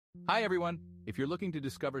Hi everyone! If you're looking to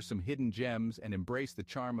discover some hidden gems and embrace the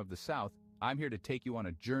charm of the South, I'm here to take you on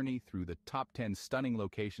a journey through the top 10 stunning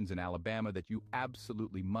locations in Alabama that you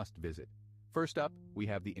absolutely must visit. First up, we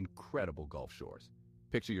have the incredible Gulf Shores.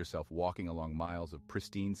 Picture yourself walking along miles of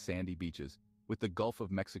pristine sandy beaches with the Gulf of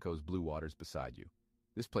Mexico's blue waters beside you.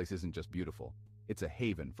 This place isn't just beautiful, it's a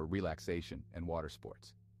haven for relaxation and water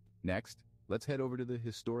sports. Next, let's head over to the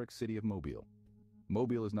historic city of Mobile.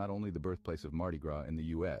 Mobile is not only the birthplace of Mardi Gras in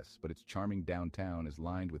the US, but its charming downtown is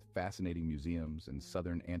lined with fascinating museums and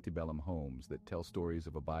southern antebellum homes that tell stories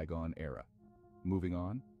of a bygone era. Moving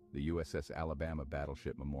on, the USS Alabama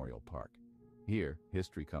Battleship Memorial Park. Here,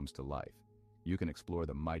 history comes to life. You can explore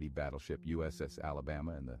the mighty battleship USS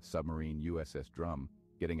Alabama and the submarine USS Drum,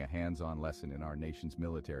 getting a hands-on lesson in our nation's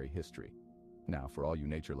military history. Now, for all you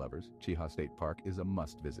nature lovers, Cheaha State Park is a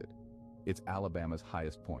must-visit. It's Alabama's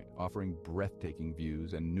highest point, offering breathtaking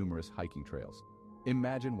views and numerous hiking trails.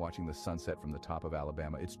 Imagine watching the sunset from the top of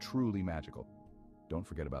Alabama. It's truly magical. Don't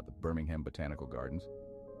forget about the Birmingham Botanical Gardens.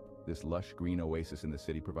 This lush green oasis in the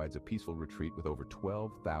city provides a peaceful retreat with over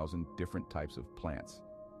 12,000 different types of plants.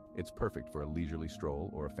 It's perfect for a leisurely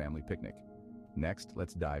stroll or a family picnic. Next,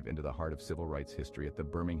 let's dive into the heart of civil rights history at the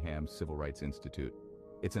Birmingham Civil Rights Institute.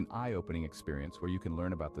 It's an eye-opening experience where you can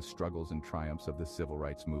learn about the struggles and triumphs of the civil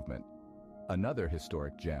rights movement. Another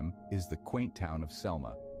historic gem is the quaint town of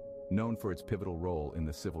Selma, known for its pivotal role in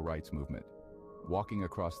the civil rights movement. Walking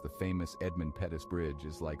across the famous Edmund Pettus Bridge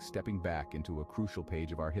is like stepping back into a crucial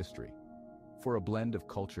page of our history. For a blend of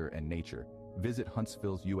culture and nature, visit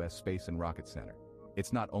Huntsville's U.S. Space and Rocket Center.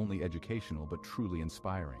 It's not only educational but truly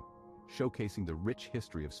inspiring, showcasing the rich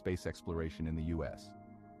history of space exploration in the U.S.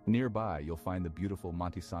 Nearby, you'll find the beautiful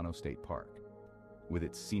Montesano State Park. With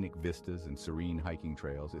its scenic vistas and serene hiking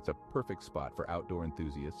trails, it's a perfect spot for outdoor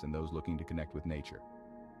enthusiasts and those looking to connect with nature.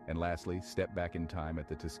 And lastly, step back in time at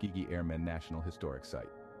the Tuskegee Airmen National Historic Site.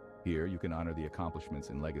 Here, you can honor the accomplishments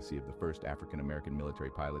and legacy of the first African-American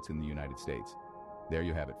military pilots in the United States. There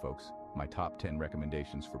you have it, folks, my top 10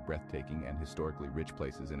 recommendations for breathtaking and historically rich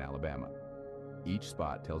places in Alabama. Each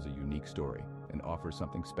spot tells a unique story and offers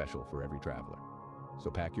something special for every traveler. So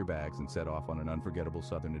pack your bags and set off on an unforgettable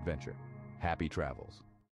southern adventure. Happy travels!